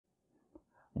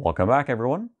Welcome back,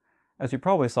 everyone. As you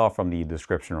probably saw from the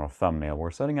description or thumbnail,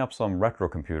 we're setting up some retro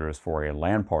computers for a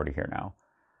LAN party here now.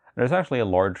 There's actually a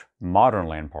large modern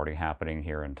LAN party happening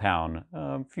here in town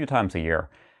a few times a year.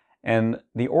 And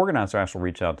the organizer actually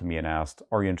reached out to me and asked,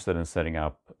 are you interested in setting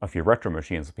up a few retro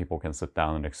machines so people can sit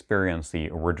down and experience the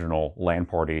original LAN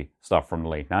party stuff from the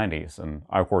late 90s? And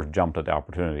I, of course, jumped at the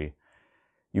opportunity.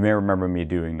 You may remember me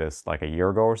doing this like a year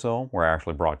ago or so, where I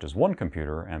actually brought just one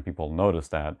computer and people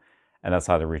noticed that. And that's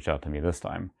how they reached out to me this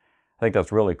time. I think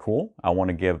that's really cool. I want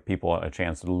to give people a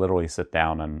chance to literally sit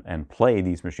down and play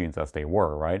these machines as they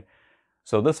were, right?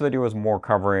 So this video is more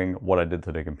covering what I did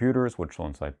to the computers, which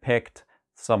ones I picked,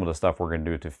 some of the stuff we're going to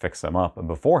do to fix them up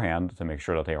beforehand to make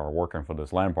sure that they are working for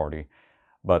this LAN party.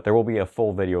 But there will be a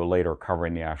full video later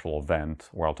covering the actual event,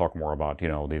 where I'll talk more about,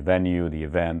 the venue, the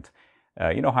event, how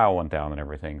it went down and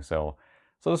everything. So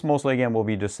this mostly, again, will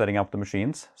be just setting up the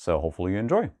machines. So hopefully you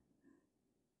enjoy.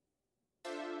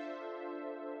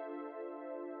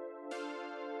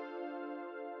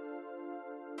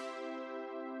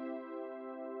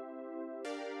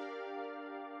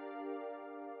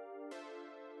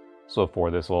 So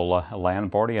for this little LAN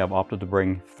party, I've opted to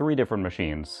bring 3 different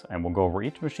machines, and we'll go over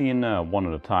each machine one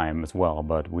at a time as well.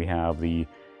 But we have the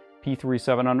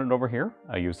P3700 over here.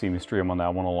 You've seen me stream on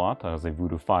that one a lot. It has a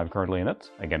Voodoo 5 currently in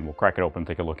it. Again, we'll crack it open and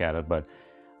take a look at it, but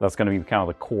that's going to be kind of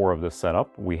the core of this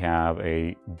setup. We have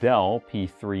a Dell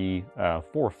P3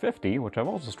 450, which I've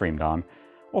also streamed on.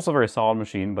 Also a very solid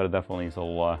machine, but it definitely needs a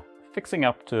little fixing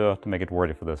up to make it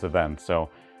ready for this event. So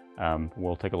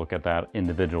we'll take a look at that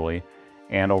individually.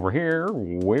 And over here,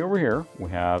 way over here,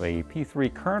 we have a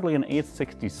P3 currently an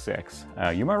 866.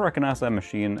 You might recognize that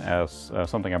machine as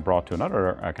something I brought to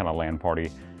another kind of LAN party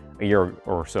a year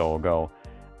or so ago.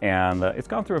 And it's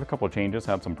gone through a couple of changes,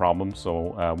 had some problems,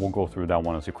 so we'll go through that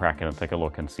one as we crack it and take a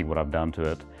look and see what I've done to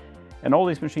it. And all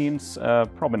these machines,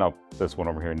 probably not this one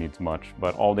over here needs much,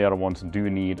 but all the other ones do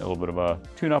need a little bit of a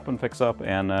tune-up and fix-up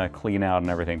and clean out and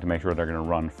everything to make sure they're going to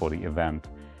run for the event.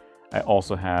 I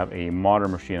also have a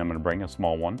modern machine I'm going to bring, a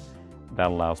small one, that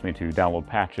allows me to download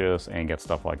patches and get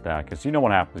stuff like that. Because you know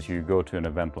what happens, you go to an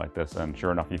event like this and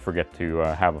sure enough you forget to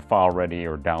have a file ready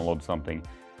or download something.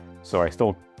 So I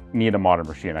still need a modern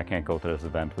machine. I can't go to this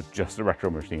event with just a retro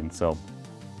machine. So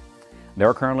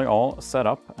they're currently all set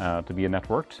up to be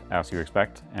networked, as you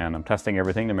expect. And I'm testing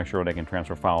everything to make sure they can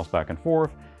transfer files back and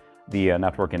forth. The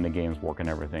network in the games work and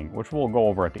everything, which we'll go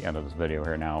over at the end of this video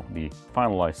here now, the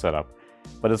finalized setup.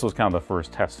 But this was kind of the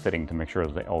first test fitting to make sure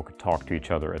that they all could talk to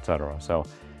each other, etc. So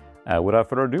without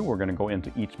further ado, we're going to go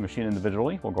into each machine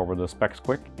individually. We'll go over the specs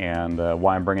quick and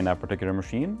why I'm bringing that particular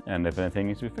machine and if anything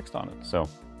needs to be fixed on it. So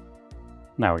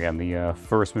now again, the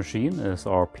first machine is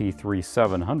our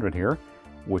P3700 here,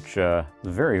 which is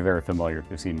very, very familiar if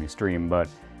you've seen me stream, but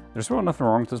there's really nothing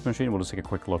wrong with this machine. We'll just take a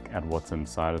quick look at what's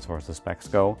inside as far as the specs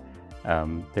go.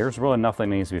 There's really nothing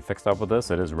that needs to be fixed up with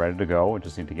this. It is ready to go. We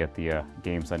just need to get the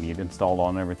games I need installed on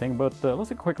and everything. But let's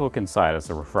take a quick look inside as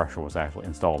the refresher was actually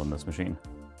installed in this machine.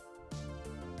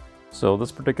 So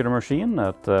this particular machine,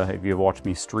 that if you've watched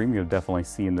me stream, you've definitely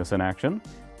seen this in action.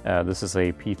 This is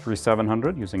a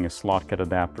P3700 using a slot kit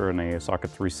adapter and a socket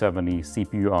 370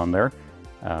 CPU on there.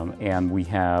 And we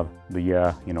have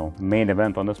the main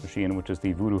event on this machine, which is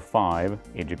the Voodoo 5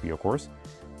 AGP, of course.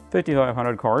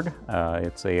 5500 card.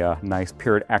 It's a nice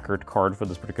period accurate card for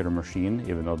this particular machine,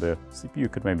 even though the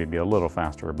CPU could maybe be a little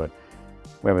faster. But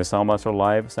we have a Soundmaster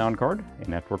Live sound card, a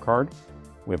network card.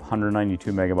 We have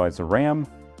 192 megabytes of RAM,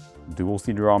 dual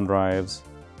CD-ROM drives,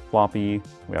 floppy.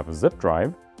 We have a zip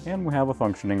drive, and we have a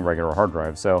functioning regular hard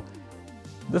drive. So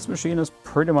this machine is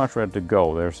pretty much ready to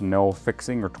go. There's no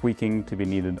fixing or tweaking to be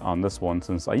needed on this one,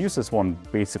 since I use this one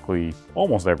basically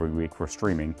almost every week for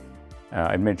streaming.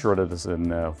 I've made sure that it's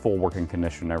in full working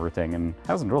condition and everything, and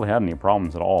hasn't really had any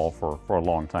problems at all for a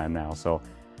long time now. So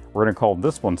we're going to call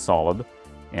this one solid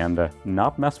and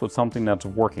not mess with something that's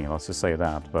working, let's just say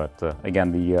that. But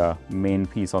again, the main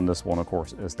piece on this one, of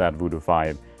course, is that Voodoo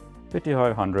 5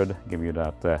 5500, give you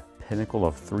that pinnacle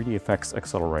of 3D effects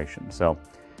acceleration. So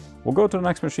we'll go to the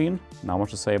next machine. Not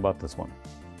much to say about this one.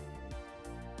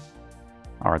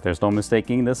 Alright, there's no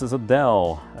mistaking, this is a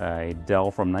Dell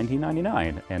from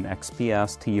 1999, an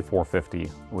XPS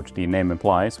T450, which the name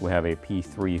implies. We have a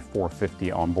P3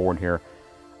 450 on board here.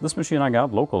 This machine I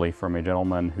got locally from a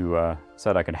gentleman who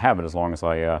said I could have it as long as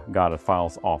I got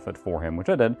files off it for him, which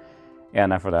I did.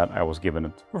 And after that, I was given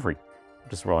it for free,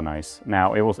 which is really nice.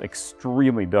 Now, it was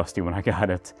extremely dusty when I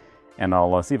got it, and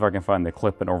I'll see if I can find the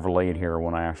clip and overlay it here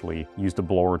when I actually used the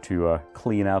blower to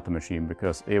clean out the machine,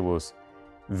 because it was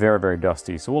very, very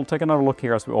dusty. So we'll take another look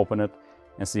here as we open it.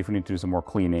 and see if we need to do some more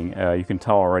cleaning. You can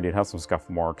tell already it has some scuff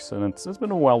marks, and it's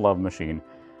been a well-loved machine.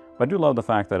 But I do love the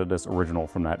fact that it is original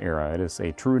from that era. It is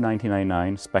a true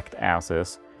 1999, spec'd as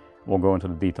is. We'll go into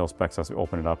the detail specs as we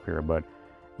open it up here, but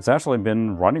it's actually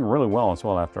been running really well as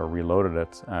well after I reloaded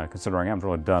it, considering I haven't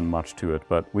really done much to it.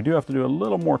 But we do have to do a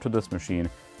little more to this machine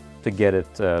to get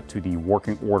it to the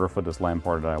working order for this LAN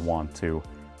party that I want to.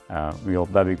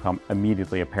 That'll become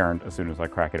immediately apparent as soon as I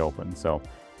crack it open, so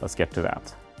let's get to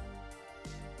that.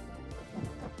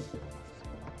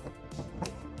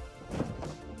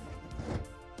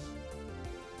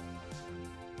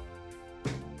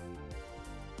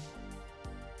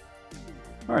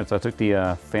 Alright, so I took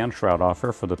the fan shroud off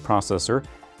here for the processor,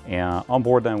 and on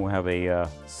board then we have a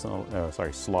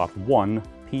slot 1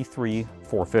 P3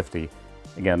 450.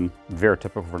 Again, very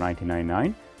typical for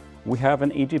 1999. We have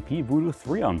an AGP Voodoo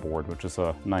 3 on board, which is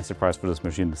a nice surprise for this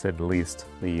machine to say the least.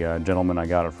 The gentleman I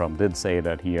got it from did say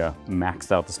that he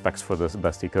maxed out the specs for this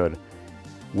best he could.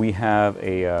 We have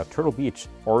a Turtle Beach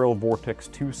Oriole Vortex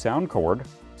 2 sound card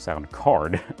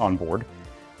on board.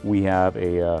 We have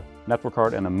a network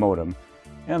card and a modem.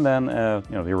 And then, the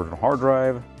original hard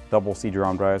drive, double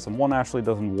CD-ROM drives, and one actually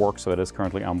doesn't work, so it is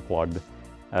currently unplugged,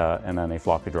 and then a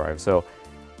floppy drive. So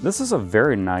this is a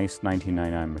very nice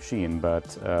 1999 machine, but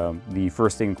the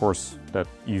first thing, of course, that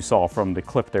you saw from the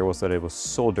clip there was that it was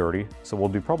so dirty. So we'll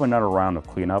do probably another round of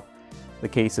cleanup. The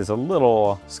case is a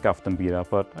little scuffed and beat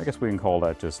up, but I guess we can call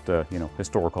that just,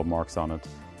 historical marks on it.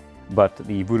 But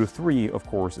the Voodoo 3, of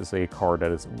course, is a card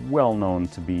that is well known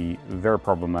to be very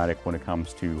problematic when it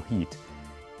comes to heat.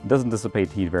 It doesn't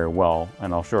dissipate heat very well,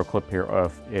 and I'll show a clip here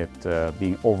of it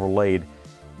being overlaid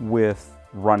with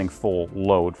running full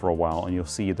load for a while, and you'll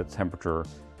see the temperature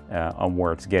on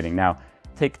where it's getting. Now,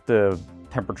 take the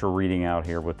temperature reading out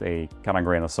here with a kind of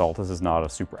grain of salt. This is not a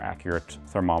super accurate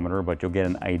thermometer, but you'll get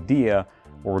an idea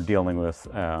what we're dealing with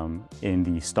in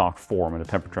the stock form, and the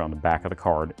temperature on the back of the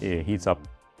card. It heats up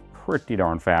pretty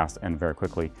darn fast and very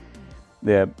quickly.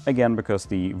 Again, because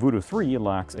the Voodoo 3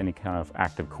 lacks any kind of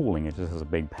active cooling, it just has a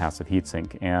big passive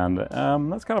heatsink, and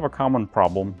that's kind of a common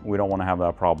problem. We don't want to have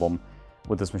that problem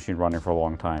with this machine running for a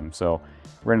long time, so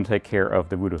we're going to take care of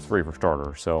the Voodoo 3 for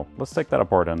starters. So let's take that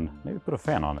apart and maybe put a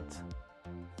fan on it.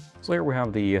 So here we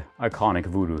have the iconic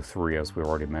Voodoo 3, as we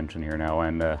already mentioned here now,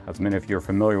 and as many of you are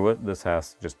familiar with, this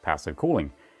has just passive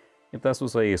cooling. If this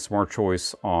was a smart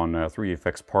choice on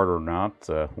 3DFX part or not,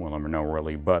 we'll never know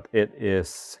really, but it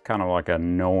is kind of like a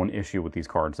known issue with these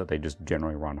cards that they just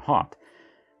generally run hot.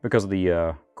 Because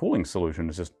the cooling solution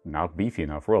is just not beefy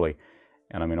enough, really.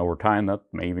 And I mean, over time, that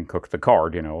may even cook the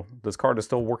card, This card is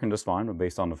still working just fine, but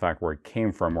based on the fact where it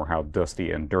came from or how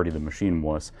dusty and dirty the machine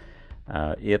was,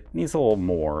 it needs a little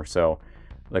more. So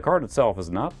the card itself is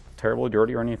not terribly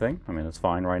dirty or anything. I mean, it's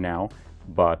fine right now.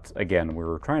 But again,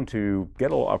 we're trying to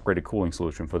get a little upgraded cooling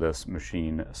solution for this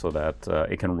machine so that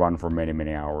it can run for many,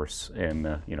 many hours in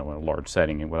in a large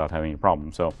setting without having any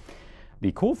problems. So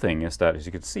the cool thing is that, as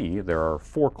you can see, there are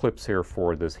 4 clips here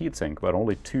for this heatsink, but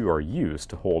only 2 are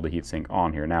used to hold the heatsink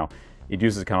on here. Now, it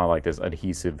uses kind of like this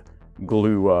adhesive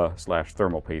glue slash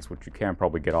thermal paste, which you can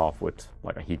probably get off with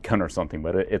like a heat gun or something,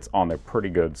 but it's on there pretty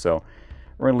good. So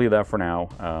we're going to leave that for now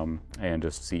and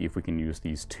just see if we can use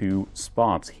these 2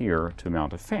 spots here to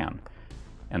mount a fan.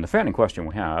 And the fan in question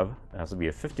we have has to be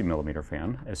a 50mm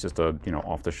fan. It's just a,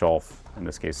 off-the-shelf, in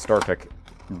this case, StarTech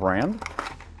brand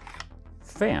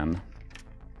fan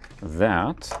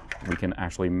that we can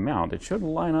actually mount. It should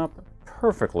line up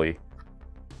perfectly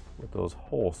with those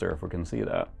holes there, if we can see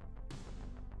that.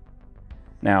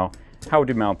 Now, how would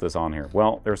you mount this on here?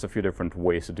 Well, there's a few different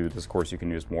ways to do this. Of course, you can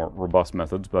use more robust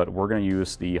methods, but we're going to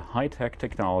use the high-tech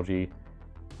technology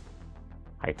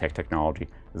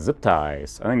zip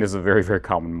ties. I think this is a very, very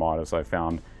common mod, as I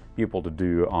found people to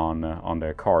do on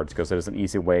their cards, because it is an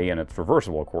easy way, and it's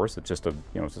reversible, of course. It's just a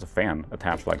it's just a fan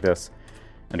attached like this.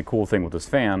 And the cool thing with this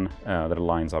fan that it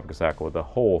lines up exactly with the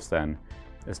holes then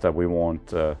is that we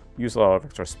won't use a lot of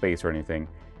extra space or anything,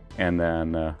 and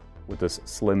then with this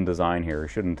slim design here, it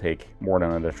shouldn't take more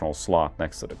than an additional slot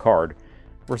next to the card,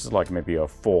 versus like maybe a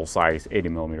full-size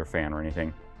 80mm fan or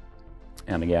anything.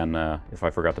 And again, if I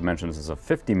forgot to mention, this is a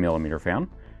 50mm fan,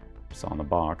 it's on the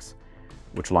box,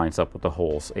 which lines up with the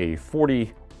holes. It's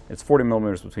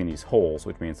 40mm between these holes,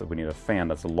 which means that we need a fan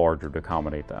that's larger to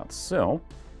accommodate that. So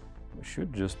we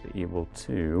should just be able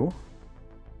to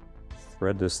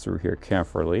thread this through here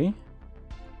carefully.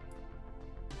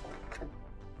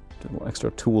 A little extra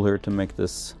tool here to make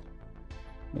this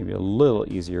maybe a little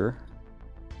easier.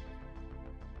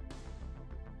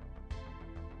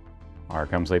 Here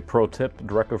comes a pro tip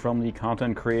directly from the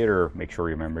content creator. Make sure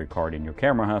your memory card in your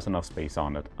camera has enough space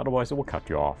on it, otherwise it will cut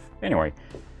you off. Anyway,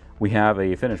 we have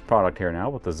a finished product here now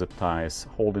with the zip ties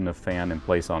holding the fan in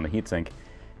place on the heatsink.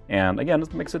 And again,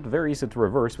 this makes it very easy to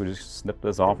reverse. We just snip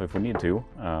this off if we need to.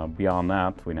 Beyond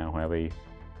that, we now have a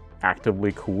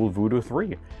actively cool Voodoo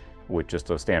 3 with just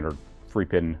a standard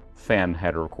 3-pin fan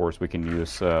header. Of course, we can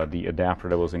use the adapter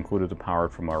that was included to power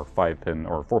it from our 5-pin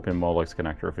or 4-pin Molex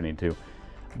connector if we need to.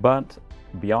 But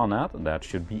beyond that, that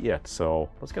should be it. So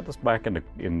let's get this back in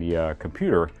the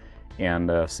computer and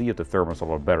see if the thermals are a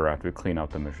little better after we clean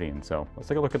out the machine. So let's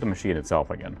take a look at the machine itself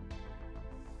again.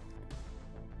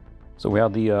 So we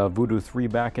have the Voodoo 3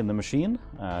 back in the machine.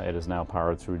 It is now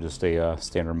powered through just a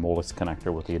standard Molex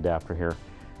connector with the adapter here.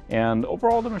 And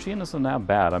overall, the machine isn't that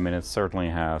bad. I mean, it certainly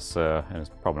has, and it's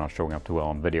probably not showing up too well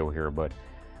on video here, but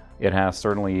it has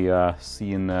certainly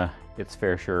seen its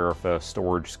fair share of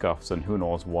storage scuffs and who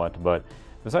knows what. But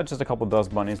besides just a couple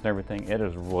dust bunnies and everything, it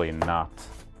is really not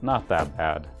that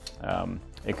bad.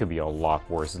 It could be a lot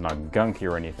worse. It's not gunky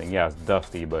or anything. Yeah, it's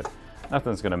dusty, but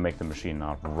nothing's going to make the machine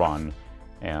not run.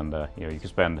 And you know, you can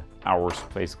spend hours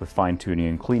basically fine-tuning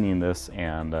and cleaning this,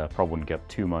 and probably wouldn't get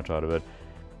too much out of it.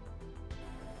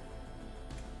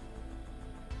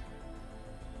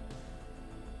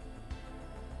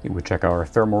 We check our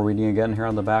thermal reading again here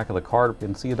on the back of the card. We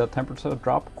can see that temperature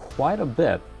dropped quite a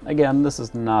bit. Again, this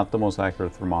is not the most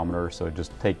accurate thermometer, so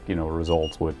just take, you know,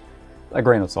 results with a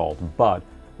grain of salt. But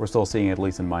we're still seeing, at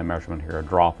least in my measurement here, a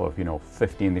drop of, you know,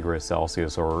 15 degrees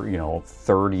Celsius or, you know,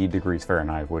 30 degrees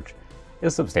Fahrenheit, which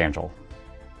is substantial.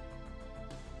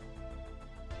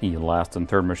 The last and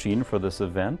third machine for this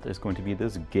event is going to be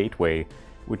this Gateway,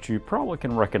 which you probably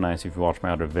can recognize if you watch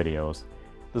my other videos.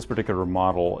 This particular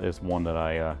model is one that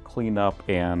I cleaned up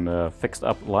and fixed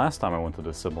up last time I went to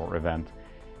this similar event.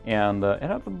 And it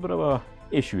had a bit of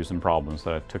issues and problems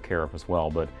that I took care of as well.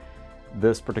 But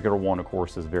this particular one, of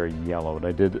course, is very yellowed.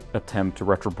 I did attempt to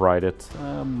retrobrite it,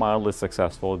 mildly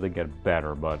successful. It did get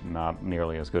better, but not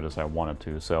nearly as good as I wanted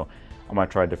to. So I might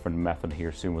try a different method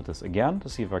here soon with this again to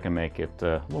see if I can make it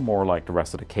a little more like the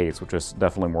rest of the case, which is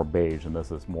definitely more beige, and this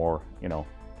is more, you know,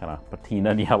 kind of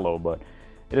patina yellow, but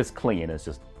it is clean. It's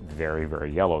just very, very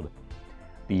yellowed.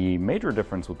 The major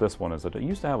difference with this one is that it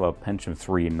used to have a Pentium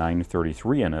 3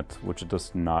 933 in it, which it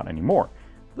does not anymore.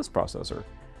 This processor.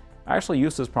 I actually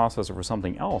used this processor for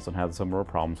something else and had similar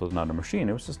problems with another machine.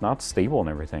 It was just not stable and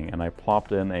everything, and I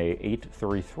plopped in a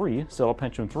 833, still a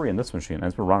Pentium 3 in this machine, and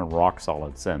it's been running rock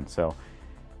solid since. So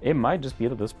it might just be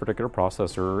that this particular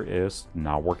processor is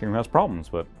not working or has problems,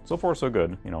 but so far so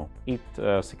good. You know,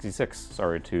 866,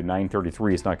 to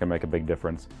 933 is not going to make a big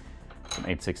difference. Some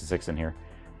 866 in here.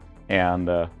 And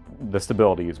the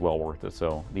stability is well worth it.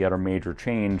 So the other major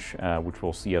change, which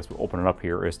we'll see as we open it up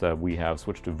here, is that we have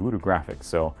switched to Voodoo graphics.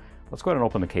 So let's go ahead and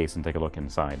open the case and take a look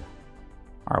inside.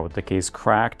 All right, with the case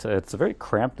cracked, it's a very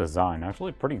cramped design.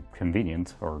 Actually pretty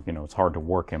convenient, or, you know, it's hard to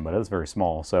work in, but it is very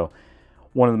small. So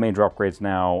one of the major upgrades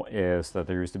now is that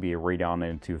there used to be a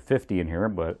Radeon N250 in here,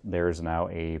 but there's now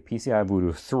a PCI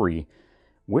Voodoo 3,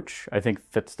 which I think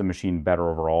fits the machine better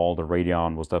overall. The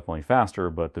Radeon was definitely faster,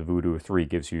 but the Voodoo 3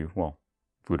 gives you, well,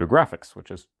 Voodoo graphics,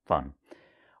 which is fun.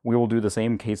 We will do the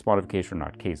same case modification,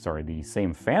 the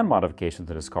same fan modification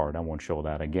to this card. I won't show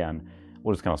that again.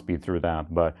 We'll just kind of speed through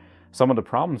that. But some of the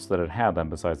problems that it had then,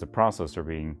 besides the processor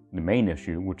being the main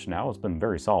issue, which now has been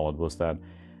very solid, was that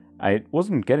I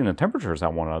wasn't getting the temperatures I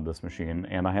wanted out of this machine,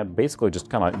 and I had basically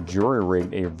just kind of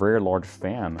jury-rigged a very large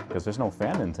fan because there's no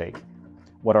fan intake.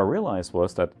 What I realized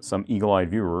was that some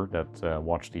eagle-eyed viewer that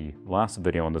watched the last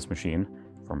video on this machine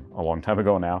from a long time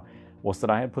ago now, was that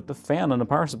I had put the fan and the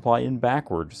power supply in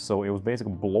backwards, so it was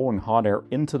basically blowing hot air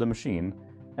into the machine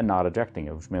and not ejecting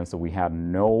it, which means that we had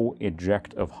no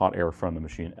eject of hot air from the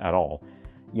machine at all.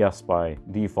 Yes, by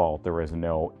default there is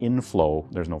no inflow,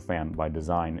 there's no fan by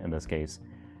design in this case.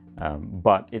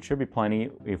 But it should be plenty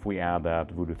if we add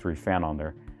that Voodoo 3 fan on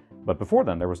there. But before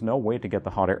then, there was no way to get the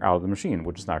hot air out of the machine,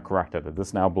 which is now corrected.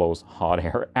 This now blows hot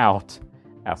air out,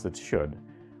 as it should,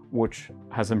 which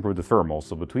has improved the thermal.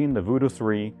 So between the Voodoo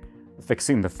 3,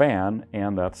 fixing the fan,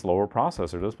 and that slower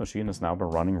processor, this machine has now been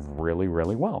running really,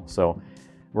 really well. So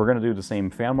we're going to do the same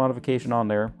fan modification on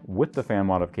there with the fan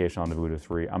modification on the Voodoo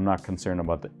 3. I'm not concerned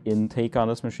about the intake on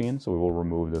this machine, so we will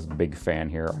remove this big fan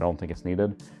here. I don't think it's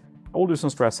needed. We'll do some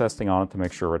stress testing on it to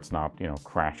make sure it's not, you know,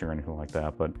 crashing or anything like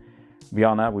that. But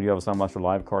beyond that, we do have a Sun Blaster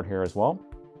Live card here as well.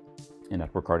 A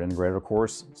network card integrated, of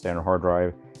course, standard hard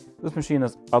drive. This machine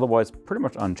is otherwise pretty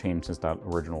much unchanged since that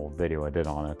original video I did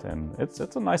on it, and it's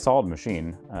a nice solid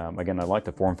machine. Again, I like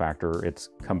the form factor. It's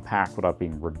compact without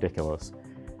being ridiculous.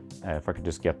 If I could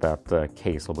just get that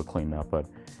case a little bit cleaned up, but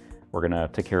we're gonna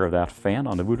take care of that fan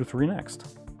on the Voodoo 3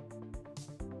 next.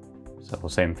 So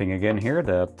same thing again here,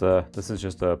 that this is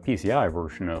just a PCI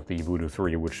version of the Voodoo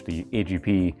 3, which the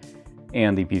AGP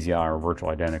and the PCI are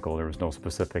virtually identical. There was no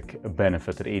specific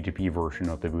benefit to the AGP version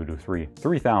of the Voodoo 3.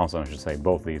 3000, I should say,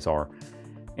 both of these are.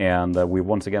 And we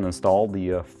once again installed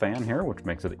the fan here, which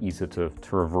makes it easy to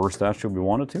reverse that should we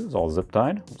wanted to. It's all zip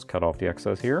tied. Let's cut off the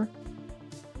excess here.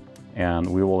 And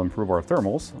we will improve our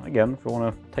thermals. Again, if you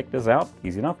want to take this out,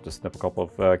 easy enough. Just snip a couple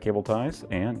of cable ties,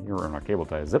 and you're not cable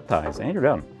ties, zip ties, and you're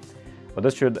done. But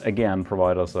this should, again,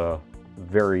 provide us a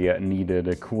very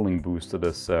needed cooling boost to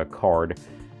this card.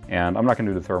 And I'm not going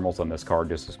to do the thermals on this card,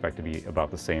 just expect to be about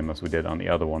the same as we did on the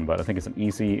other one. But I think it's an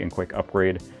easy and quick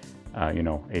upgrade. You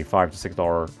know, a $5 to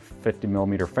 $6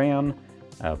 50mm fan,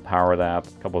 power that,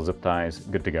 a couple of zip ties,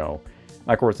 good to go.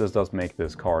 Now, of course, this does make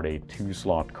this card a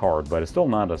 2-slot card, but it's still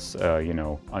not as, you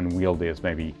know, unwieldy as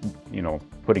maybe, you know,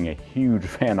 putting a huge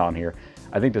fan on here.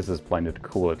 I think this is plenty to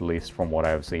cool, at least from what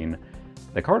I've seen.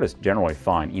 The card is generally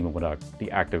fine, even without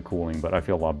the active cooling, but I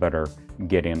feel a lot better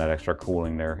getting that extra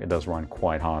cooling there. It does run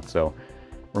quite hot, so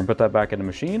we're gonna put that back in the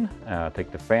machine,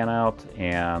 take the fan out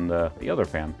and the other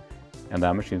fan, and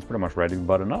that machine's pretty much ready to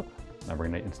button up. Now we're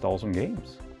gonna install some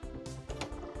games.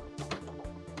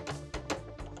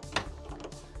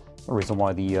 The reason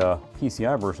why the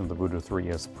PCI version of the Voodoo 3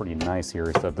 is pretty nice here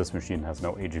is that this machine has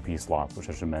no AGP slots, which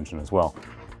I should mention as well.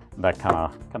 That kind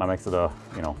of makes it a,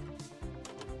 you know,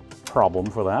 problem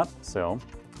for that. So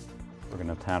we're going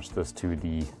to attach this to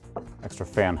the extra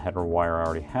fan header wire I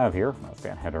already have here. Not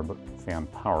fan header, but fan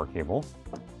power cable.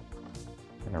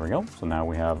 And there we go. So now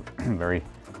we have very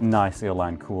nicely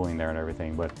aligned cooling there and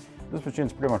everything. But this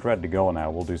machine's pretty much ready to go now.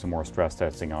 We'll do some more stress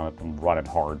testing on it and run it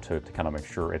hard to kind of make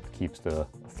sure it keeps the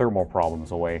thermal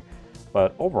problems away.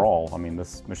 But overall, I mean,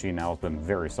 this machine now has been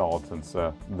very solid since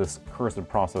this cursed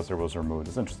processor was removed.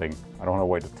 It's interesting. I don't have a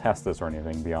way to test this or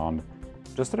anything beyond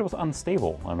just that it was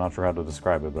unstable. I'm not sure how to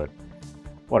describe it, but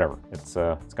whatever. It's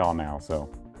gone now, so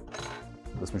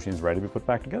this machine's ready to be put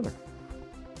back together.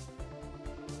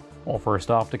 Well, first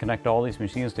off, to connect all these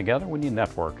machines together, we need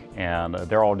network, and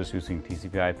they're all just using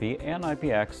TCP/IP and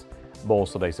IPX, both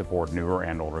so they support newer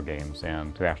and older games.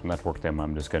 And to actually network them,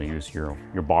 I'm just going to use your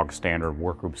bog standard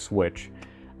workgroup switch.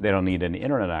 They don't need any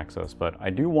internet access, but I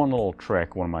do one little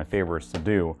trick, one of my favorites to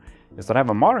do, is that I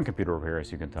have a modern computer over here,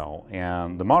 as you can tell,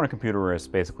 and the modern computer is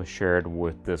basically shared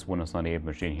with this Windows 98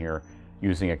 machine here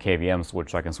using a KVM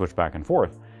switch so I can switch back and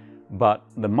forth. But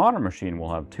the modern machine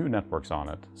will have 2 networks on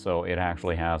it, so it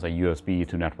actually has a USB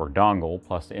to network dongle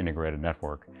plus the integrated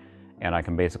network. And I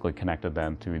can basically connect it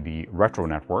then to the retro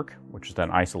network, which is then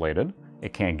isolated.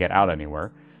 It can't get out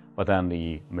anywhere. But then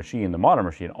the machine, the modern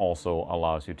machine, also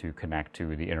allows you to connect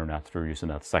to the internet through using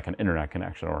that second internet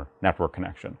connection or network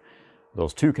connection.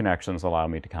 Those 2 connections allow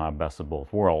me to kind of best of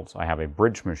both worlds. I have a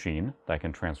bridge machine that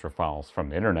can transfer files from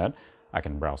the internet. I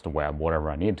can browse the web, whatever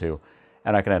I need to,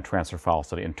 and I can then transfer files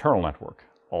to the internal network.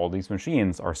 All these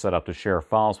machines are set up to share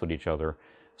files with each other,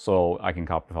 so I can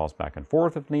copy files back and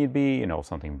forth if need be. You know, if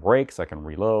something breaks, I can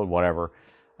reload, whatever.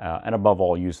 And above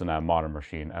all, using that modern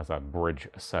machine as that bridge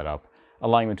setup,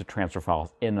 allowing me to transfer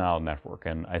files in and out of the network.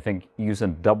 And I think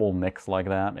using double NICs like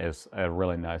that is a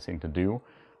really nice thing to do,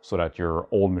 so that your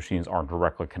old machines aren't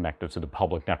directly connected to the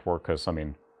public network. Because, I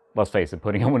mean, let's face it,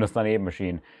 putting a Windows 98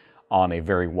 machine on a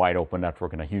very wide open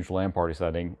network in a huge LAN party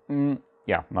setting,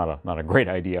 yeah, not a great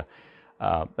idea.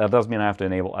 That does mean I have to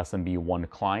enable SMB1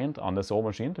 client on this old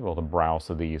machine to be able to browse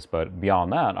to these, but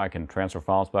beyond that, I can transfer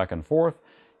files back and forth,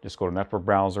 just go to network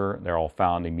browser, they're all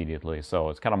found immediately. So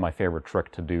it's kind of my favorite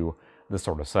trick to do this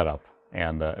sort of setup,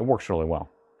 and it works really well.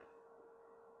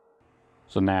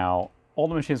 So now, all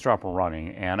the machines are up and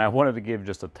running, and I wanted to give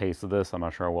just a taste of this. I'm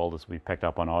not sure how well this will be picked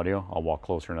up on audio. I'll walk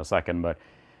closer in a second, but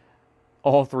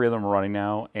all 3 of them are running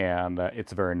now, and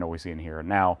it's very noisy in here.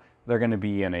 Now, they're going to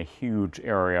be in a huge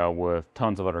area with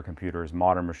tons of other computers,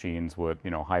 modern machines with, you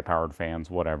know, high-powered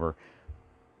fans, whatever.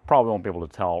 Probably won't be able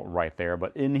to tell right there,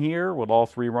 but in here, with all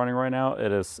 3 running right now,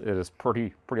 it is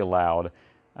pretty loud.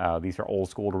 These are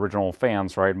old-school original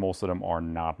fans, right? Most of them are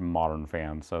not modern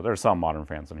fans. So there's some modern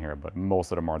fans in here, but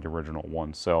most of them are the original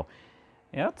ones. So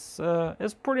yeah,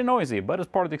 it's pretty noisy, but it's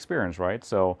part of the experience, right?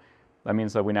 So that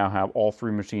means that we now have all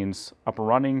 3 machines up and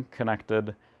running,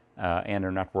 connected, and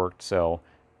are networked. So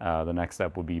the next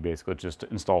step would be basically just to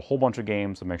install a whole bunch of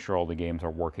games and make sure all the games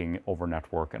are working over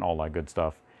network and all that good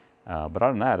stuff. But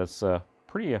other than that, it's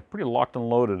pretty locked and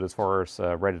loaded as far as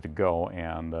ready to go,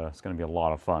 and it's going to be a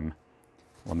lot of fun.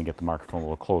 Let me get the microphone a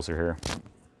little closer here.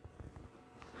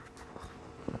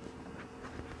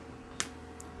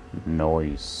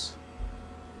 Noise.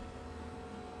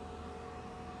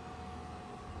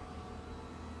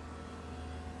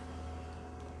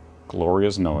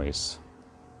 glorious noise.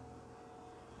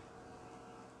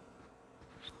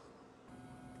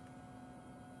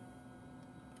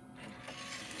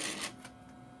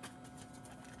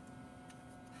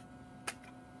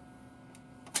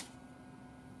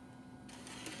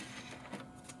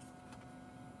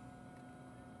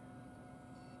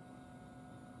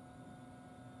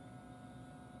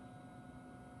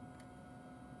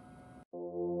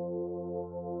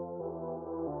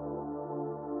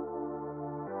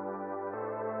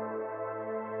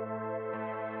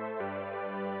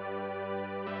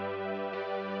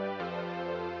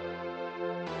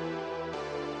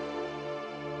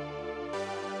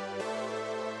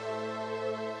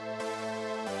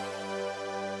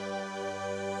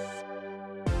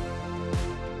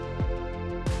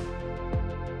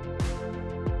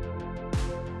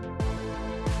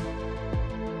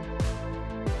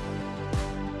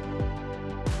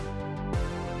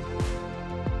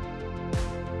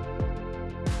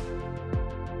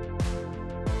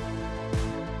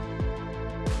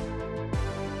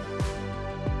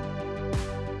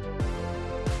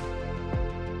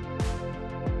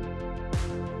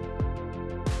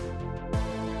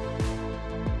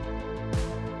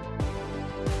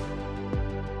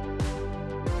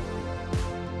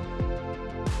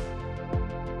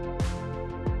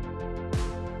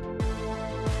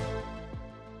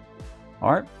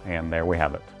 Alright, and there we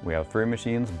have it. We have 3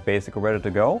 machines basically ready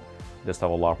to go. Just have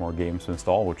a lot more games to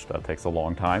install, which that takes a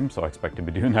long time, so I expect to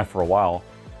be doing that for a while.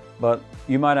 But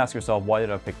you might ask yourself, why did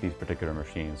I pick these particular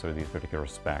machines or these particular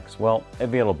specs? Well,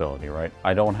 availability, right?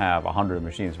 I don't have 100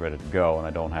 machines ready to go, and I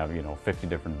don't have, 50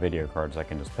 different video cards I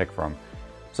can just pick from.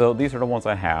 So these are the ones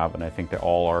I have, and I think they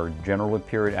all are generally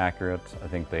period accurate. I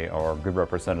think they are good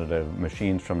representative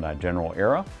machines from that general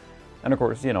era. And of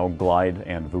course, Glide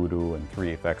and Voodoo and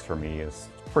 3FX for me is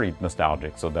pretty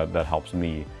nostalgic, so that helps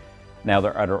me. Now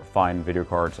there are other fine video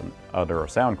cards and other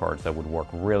sound cards that would work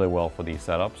really well for these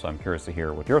setups, so I'm curious to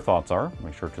hear what your thoughts are.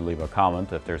 Make sure to leave a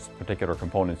comment if there's particular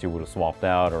components you would have swapped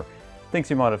out or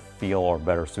things you might have feel are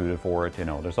better suited for it.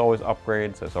 There's always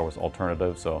upgrades, there's always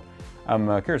alternatives, so I'm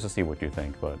curious to see what you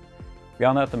think. But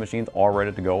beyond that, the machine's all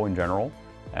ready to go in general.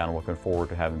 And I'm looking forward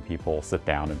to having people sit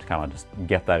down and kind of just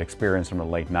get that experience from the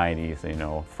late 90s,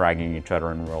 fragging each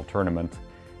other in a real tournament.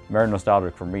 Very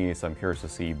nostalgic for me, so I'm curious to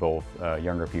see both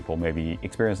younger people maybe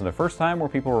experiencing the first time or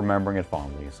people remembering it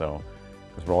fondly. So,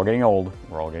 because we're all getting old,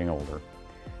 we're all getting older.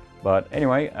 But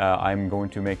anyway, I'm going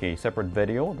to make a separate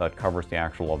video that covers the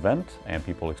actual event and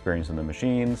people experiencing the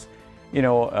machines,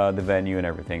 the venue and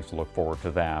everything, so look forward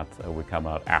to that. We come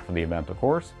out after the event, of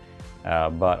course.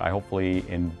 But I hopefully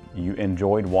you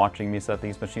enjoyed watching me set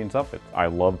these machines up. I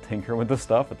love tinkering with this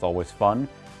stuff. It's always fun.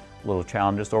 Little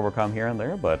challenges to overcome here and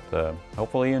there, but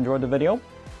hopefully you enjoyed the video,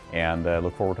 and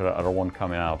look forward to the other one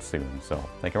coming out soon. So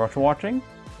thank you very much for watching,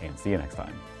 and see you next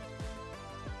time.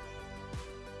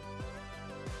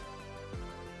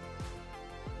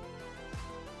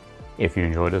 If you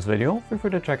enjoyed this video, feel free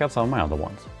to check out some of my other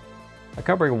ones. I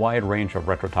cover a wide range of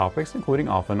retro topics, including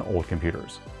often old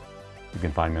computers. You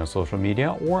can find me on social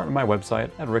media or on my website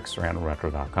at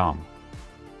rickstrandretro.com.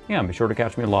 And be sure to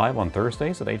catch me live on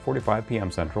Thursdays at 8:45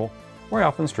 p.m. Central, where I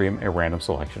often stream a random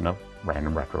selection of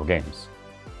random retro games.